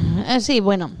chocolate. Así,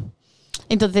 bueno.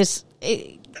 Entonces,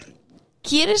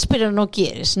 quieres pero no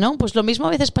quieres, ¿no? Pues lo mismo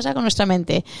a veces pasa con nuestra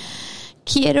mente.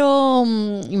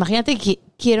 Imagínate que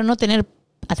quiero no tener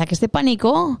ataques de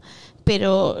pánico,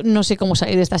 pero no sé cómo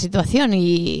salir de esta situación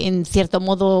y en cierto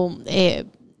modo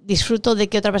disfruto de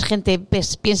que otra vez gente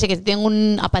piense que tengo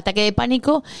un ataque de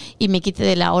pánico y me quite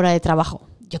de la hora de trabajo.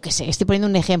 Yo qué sé, estoy poniendo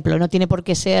un ejemplo, no tiene por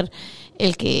qué ser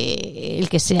el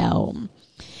que sea.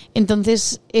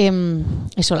 Entonces,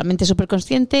 eso, la mente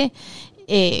superconsciente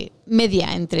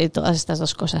media entre todas estas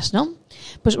dos cosas, ¿no?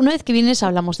 Pues una vez que vienes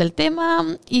hablamos del tema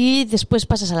y después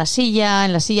pasas a la silla.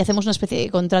 En la silla hacemos una especie de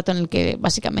contrato en el que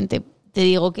básicamente te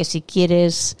digo que si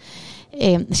quieres,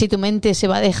 si tu mente se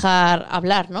va a dejar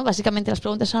hablar, ¿no? Básicamente las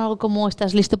preguntas son algo como: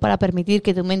 ¿estás listo para permitir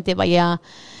que tu mente vaya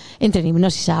entre en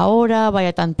hipnosis ahora,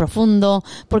 vaya tan profundo?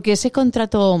 Porque ese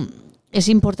contrato es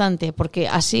importante, porque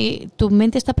así tu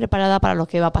mente está preparada para lo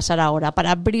que va a pasar ahora,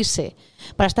 para abrirse,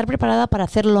 para estar preparada para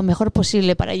hacer lo mejor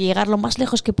posible, para llegar lo más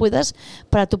lejos que puedas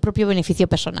para tu propio beneficio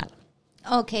personal.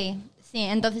 Ok, Sí,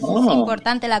 entonces es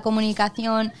importante la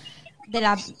comunicación de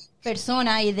la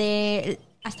persona y de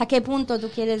hasta qué punto tú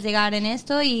quieres llegar en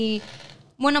esto y...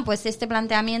 Bueno, pues este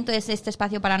planteamiento es este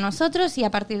espacio para nosotros y a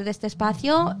partir de este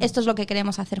espacio esto es lo que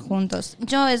queremos hacer juntos.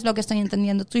 Yo es lo que estoy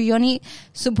entendiendo. Tú, Johnny,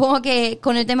 supongo que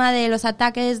con el tema de los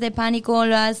ataques de pánico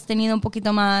lo has tenido un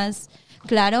poquito más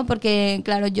claro porque,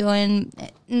 claro,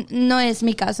 no es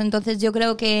mi caso. Entonces yo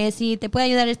creo que si te puede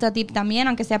ayudar este tip también,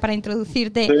 aunque sea para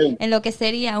introducirte en lo que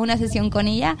sería una sesión con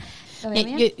ella.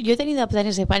 Yo he tenido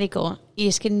ataques de pánico y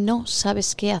es que no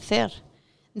sabes qué hacer.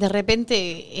 De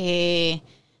repente...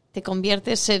 te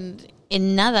conviertes en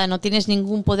nada, no tienes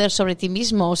ningún poder sobre ti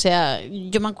mismo. O sea,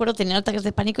 yo me acuerdo tener ataques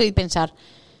de pánico y pensar,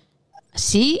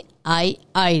 sí hay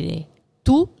aire,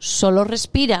 tú solo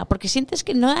respira, porque sientes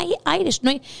que no hay aire.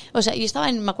 No hay, o sea, yo estaba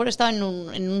en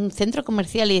un centro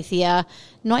comercial y decía,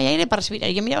 no hay aire para respirar.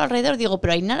 Y yo miraba alrededor y digo,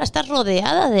 pero Ainara, estás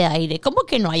rodeada de aire, ¿cómo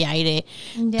que no hay aire?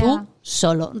 Yeah. Tú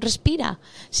solo respira.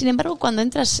 Sin embargo, cuando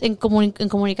entras en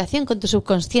comunicación con tu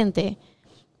subconsciente,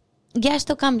 ya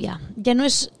esto cambia, ya no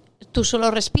es tú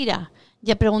solo respira,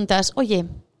 ya preguntas, oye,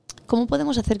 ¿cómo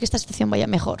podemos hacer que esta situación vaya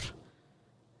mejor?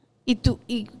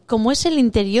 Y como es el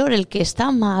interior el que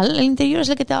está mal, el interior es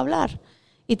el que te va a hablar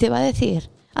y te va a decir,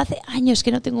 hace años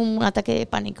que no tengo un ataque de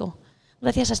pánico,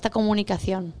 gracias a esta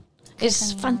comunicación.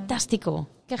 Es fantástico.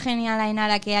 Qué genial,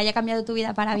 Ainara, que haya cambiado tu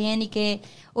vida para bien y que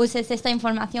uses esta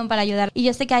información para ayudar. Y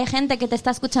yo sé que hay gente que te está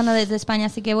escuchando desde España,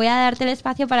 así que voy a darte el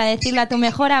espacio para decirle a tu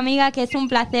mejor amiga que es un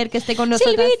placer que esté con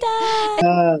nosotros.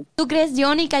 ¡Silvita! ¿Tú crees,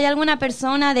 Johnny, que hay alguna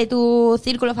persona de tu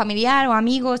círculo familiar o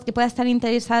amigos que pueda estar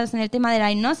interesados en el tema de la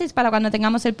hipnosis para cuando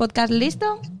tengamos el podcast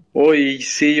listo? Uy,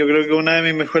 sí, yo creo que una de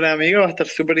mis mejores amigas va a estar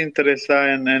súper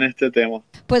interesada en este tema.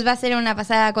 Pues va a ser una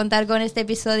pasada contar con este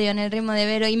episodio en el ritmo de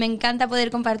Vero y me encanta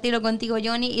poder compartirlo contigo,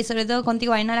 Johnny, y sobre todo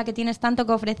contigo, Ainara, que tienes tanto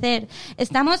que ofrecer.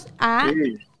 Estamos a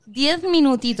 10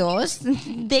 minutitos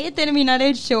de terminar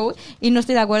el show y no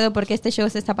estoy de acuerdo porque este show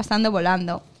se está pasando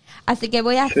volando. Así que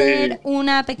voy a hacer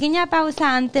una pequeña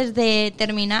pausa antes de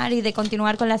terminar y de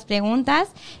continuar con las preguntas,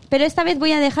 pero esta vez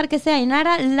voy a dejar que sea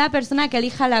Ainara la persona que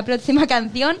elija la próxima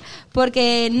canción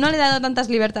porque no le he dado tantas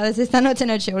libertades esta noche en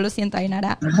el show, lo siento,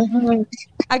 Ainara.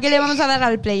 ¿A qué le vamos a dar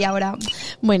al play ahora?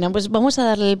 Bueno, pues vamos a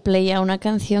darle el play a una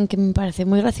canción que me parece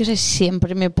muy graciosa y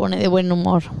siempre me pone de buen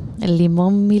humor. El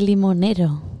limón mi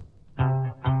limonero.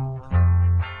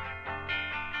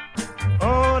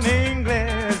 Un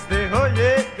inglés dijo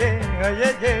oye,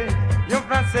 y un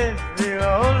francés dijo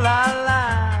oh la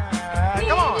la. Mi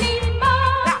limón,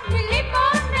 mi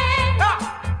limonero,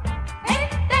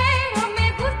 entero me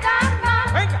gusta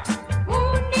más. Venga.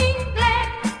 Un inglés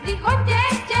dijo ye,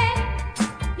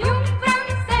 y un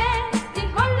francés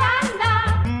dijo la la.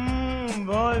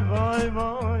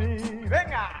 Voy,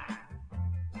 venga.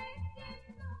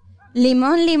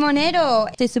 Limón limonero.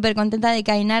 Estoy súper contenta de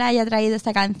que Ainara haya traído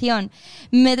esta canción.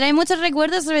 Me trae muchos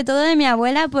recuerdos, sobre todo de mi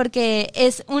abuela, porque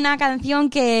es una canción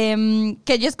que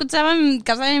yo escuchaba en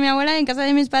casa de mi abuela, en casa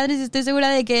de mis padres, y estoy segura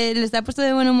de que les ha puesto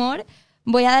de buen humor.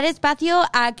 Voy a dar espacio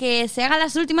a que se hagan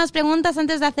las últimas preguntas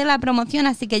antes de hacer la promoción,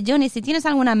 así que Johnny, si tienes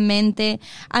alguna en mente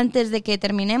antes de que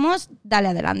terminemos, dale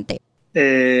adelante.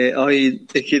 Hoy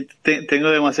es que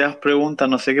tengo demasiadas preguntas,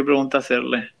 no sé qué pregunta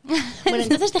hacerle. Bueno,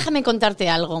 entonces déjame contarte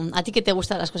algo. A ti que te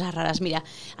gustan las cosas raras. Mira,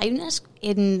 hay unas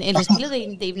en el estilo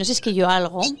de hipnosis que yo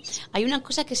hago, hay una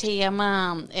cosa que se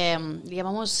llama,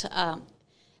 llamamos,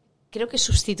 creo que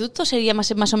sustituto sería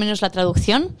más o menos la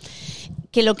traducción.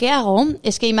 Que lo que hago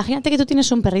es que imagínate que tú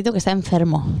tienes un perrito que está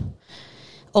enfermo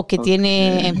o que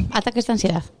tiene ataques de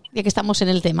ansiedad, ya que estamos en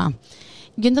el tema.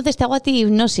 Yo entonces te hago a ti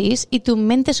hipnosis y tu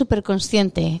mente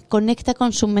superconsciente conecta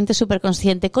con su mente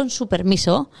superconsciente con su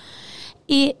permiso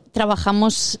y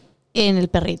trabajamos en el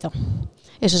perrito.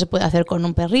 Eso se puede hacer con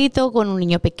un perrito, con un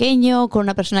niño pequeño, con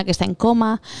una persona que está en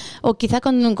coma o quizá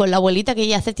con la abuelita que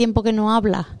ya hace tiempo que no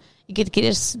habla y que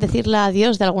quieres decirle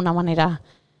adiós de alguna manera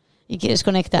y quieres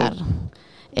conectar.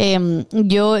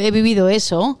 Yo he vivido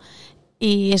eso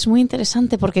y es muy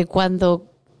interesante porque cuando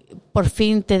por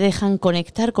fin te dejan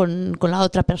conectar con la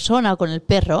otra persona o con el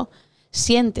perro,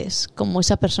 sientes como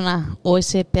esa persona o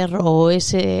ese perro o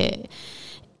ese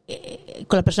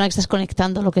con la persona que estás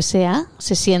conectando, lo que sea,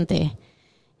 se siente.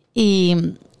 Y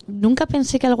nunca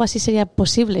pensé que algo así sería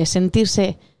posible,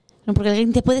 sentirse, no, porque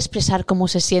alguien te puede expresar cómo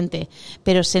se siente,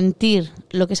 pero sentir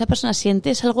lo que esa persona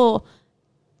siente es algo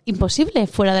imposible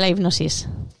fuera de la hipnosis.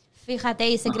 Fíjate,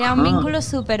 y se crea un vínculo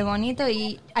súper bonito.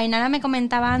 Y Ainara me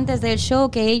comentaba antes del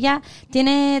show que ella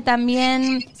tiene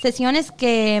también sesiones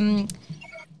que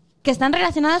que están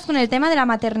relacionadas con el tema de la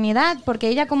maternidad, porque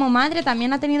ella como madre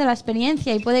también ha tenido la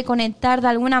experiencia y puede conectar de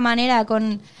alguna manera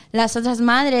con las otras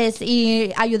madres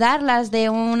y ayudarlas de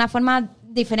una forma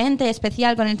diferente,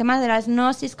 especial, con el tema de la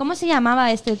hipnosis. ¿Cómo se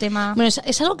llamaba este tema? Bueno,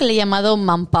 es algo que le he llamado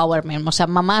mumpowerment, o sea,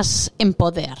 mamás en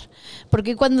poder.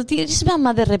 Porque cuando tienes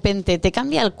mamá de repente te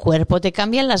cambia el cuerpo, te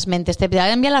cambian las mentes, te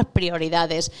cambian las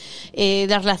prioridades,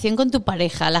 la relación con tu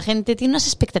pareja, la gente tiene unas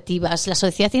expectativas, la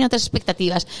sociedad tiene otras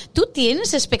expectativas. Tú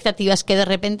tienes expectativas que de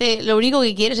repente lo único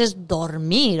que quieres es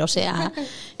dormir, o sea,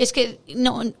 es que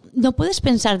no puedes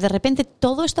pensar, de repente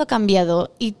todo esto ha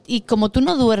cambiado y como tú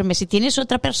no duermes y tienes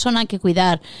otra persona que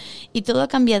cuidar y todo ha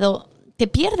cambiado, te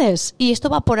pierdes y esto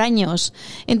va por años.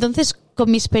 Entonces,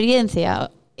 con mi experiencia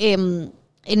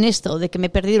en esto de que me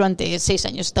perdí durante 6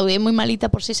 años, estuve muy malita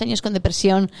por 6 años con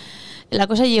depresión, la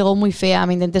cosa llegó muy fea,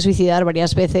 me intenté suicidar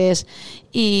varias veces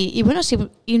y bueno, sí,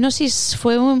 hipnosis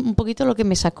fue un poquito lo que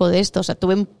me sacó de esto, o sea,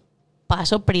 tuve un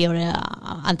paso prior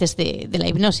antes de la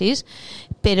hipnosis,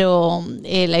 pero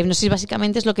la hipnosis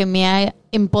básicamente es lo que me ha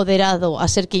empoderado a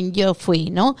ser quien yo fui,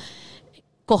 ¿no?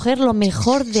 Coger lo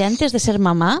mejor de antes de ser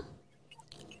mamá,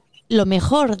 lo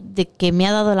mejor de que me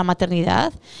ha dado la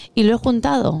maternidad y lo he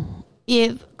juntado.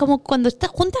 Y como cuando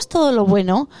juntas todo lo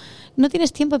bueno, no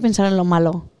tienes tiempo de pensar en lo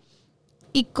malo.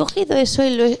 Y cogido eso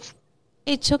y lo he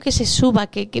hecho que se suba,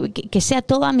 que sea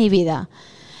toda mi vida.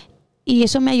 Y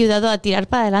eso me ha ayudado a tirar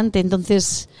para adelante.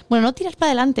 Entonces, bueno, no tirar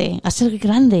para adelante, a ser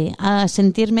grande, a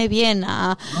sentirme bien,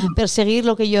 a perseguir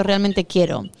lo que yo realmente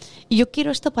quiero. Y yo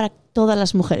quiero esto para todas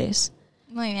las mujeres.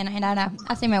 Muy bien, Ainara,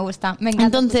 así me gusta. Me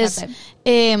encanta. Entonces,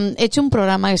 he hecho un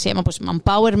programa que se llama pues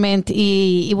Mumpowerment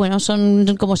y bueno,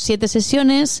 son como 7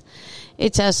 sesiones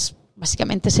hechas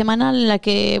básicamente semanal en la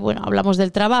que, bueno, hablamos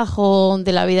del trabajo,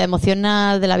 de la vida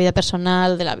emocional, de la vida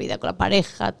personal, de la vida con la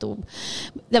pareja.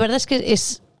 La verdad es que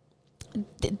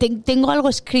tengo algo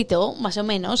escrito, más o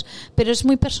menos, pero es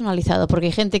muy personalizado porque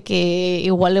hay gente que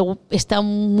igual está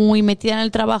muy metida en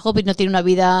el trabajo pero no tiene una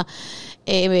vida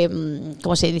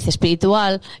 ¿cómo se dice?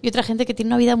 Espiritual, y otra gente que tiene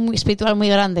una vida muy espiritual muy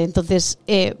grande. Entonces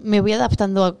me voy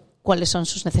adaptando a cuáles son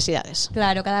sus necesidades.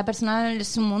 Claro, cada persona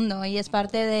es un mundo y es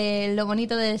parte de lo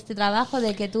bonito de este trabajo,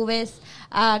 de que tú ves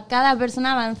a cada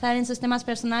persona avanzar en sus temas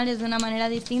personales de una manera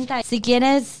distinta. Si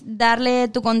quieres darle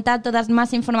tu contacto, dar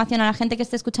más información a la gente que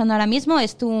esté escuchando ahora mismo,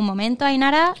 es tu momento,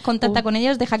 Ainara. Contacta con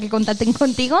ellos, deja que contacten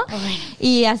contigo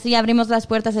y así abrimos las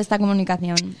puertas de esta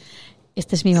comunicación.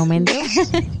 Este es mi momento.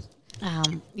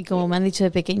 Y como me han dicho de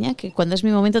pequeña, que cuando es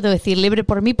mi momento tengo que decir libre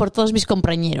por mí, por todos mis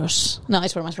compañeros. No,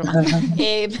 es broma, es broma.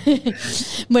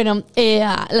 Bueno,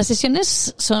 las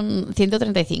sesiones son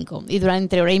 135 y duran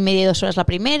entre 1 y media y 2 horas la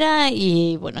primera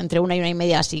y bueno, entre 1 y 1 y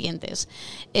media las siguientes.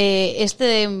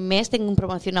 Este mes tengo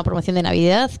una promoción de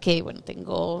Navidad que bueno,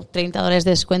 tengo $30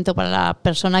 de descuento para la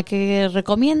persona que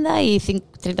recomienda y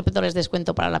 $30 de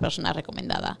descuento para la persona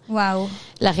recomendada. Wow.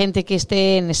 La gente que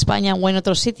esté en España o en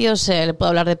otros sitios le puedo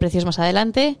hablar de precios más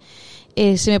adelante.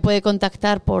 Se me puede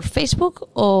contactar por Facebook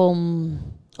o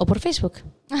por Facebook.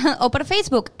 O por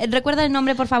Facebook. Recuerda el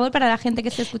nombre, por favor, para la gente que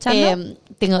esté escuchando.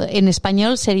 En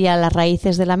español sería las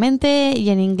Raíces de la mente y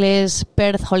en inglés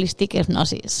Perth Holistic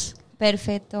Hipnosis.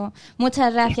 Perfecto.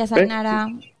 Muchas gracias, Ainara.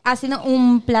 Ha sido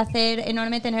un placer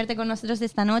enorme tenerte con nosotros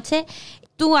esta noche.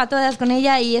 Tú a todas con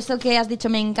ella y eso que has dicho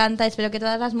me encanta. Espero que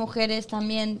todas las mujeres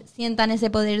también sientan ese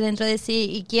poder dentro de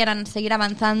sí y quieran seguir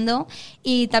avanzando.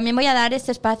 Y también voy a dar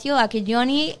este espacio a que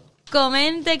Johnny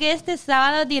comente que este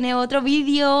sábado tiene otro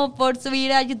vídeo por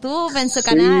subir a YouTube en su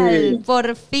canal.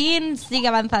 Por fin sigue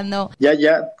avanzando. Ya,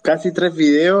 casi 3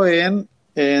 videos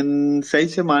en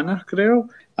 6 semanas, creo.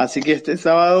 Así que este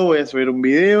sábado voy a subir un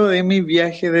video de mi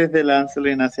viaje desde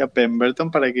Lancelin hacia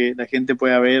Pemberton para que la gente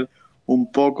pueda ver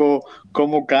un poco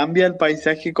cómo cambia el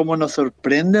paisaje, cómo nos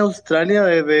sorprende Australia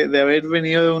de haber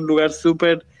venido de un lugar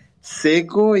súper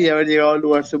seco y haber llegado a un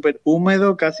lugar súper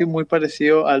húmedo, casi muy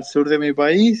parecido al sur de mi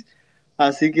país.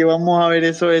 Así que vamos a ver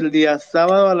eso el día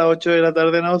sábado a las 8 de la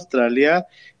tarde en Australia.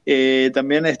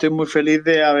 También estoy muy feliz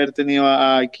de haber tenido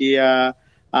aquí a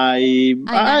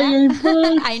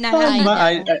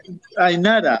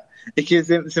Ainara. Es que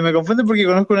se me confunde porque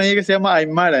conozco una niña que se llama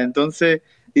Aymara, entonces,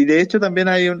 y de hecho también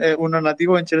hay unos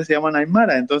nativos en Chile que se llaman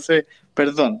Aymara, entonces,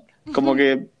 perdón, como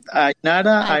que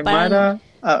Ainara, Aymara.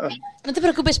 No te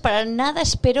preocupes, para nada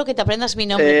espero que te aprendas mi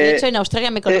nombre. De hecho, en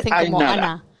Australia me conocen como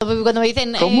Ana. Cuando me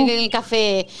dicen en el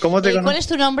café, ¿cuál es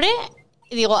tu nombre?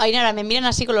 Y digo, Ainara, me miran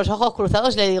así con los ojos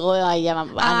cruzados y le digo, Ana.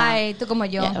 Ay, tú como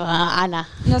yo. Ana.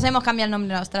 Nos hemos cambiado el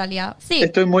nombre en Australia. Sí.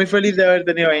 Estoy muy feliz de haber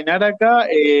tenido a Ainara acá,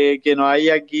 que nos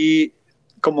haya aquí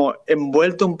como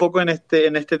envuelto un poco en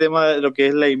este tema de lo que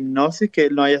es la hipnosis, que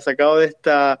nos haya sacado de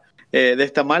de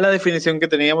esta mala definición que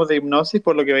teníamos de hipnosis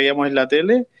por lo que veíamos en la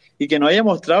tele, y que nos haya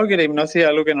mostrado que la hipnosis es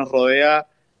algo que nos rodea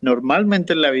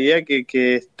normalmente en la vida,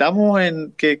 que estamos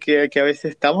que a veces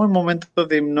estamos en momentos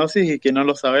de hipnosis y que no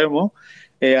lo sabemos.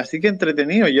 Así que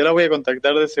entretenido, yo la voy a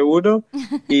contactar de seguro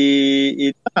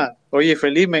y nada. Oye,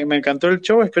 feliz, me encantó el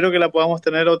show, espero que la podamos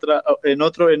tener en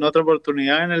otra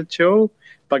oportunidad en el show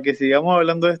para que sigamos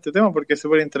hablando de este tema porque es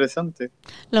súper interesante.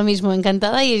 Lo mismo,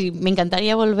 encantada, y me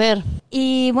encantaría volver.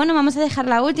 Y bueno, vamos a dejar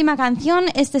la última canción.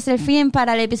 Este es el fin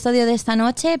para el episodio de esta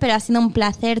noche, pero ha sido un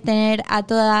placer tener a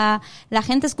toda la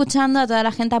gente escuchando, a toda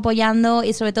la gente apoyando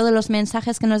y sobre todo los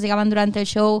mensajes que nos llegaban durante el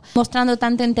show, mostrando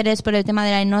tanto interés por el tema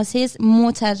de la hipnosis.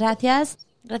 Muchas gracias.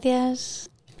 Gracias.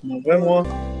 Nos vemos.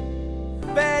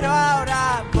 Pero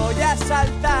ahora voy a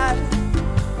saltar,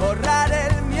 borrar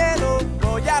el miedo,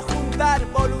 voy a juntar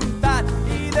voluntad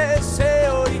y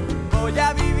deseo y voy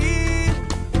a vivir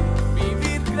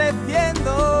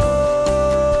creciendo.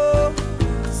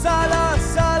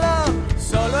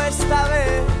 Solo esta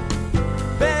vez,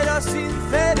 pero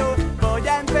sincero, voy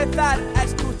a empezar a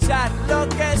escuchar lo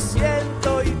que siento.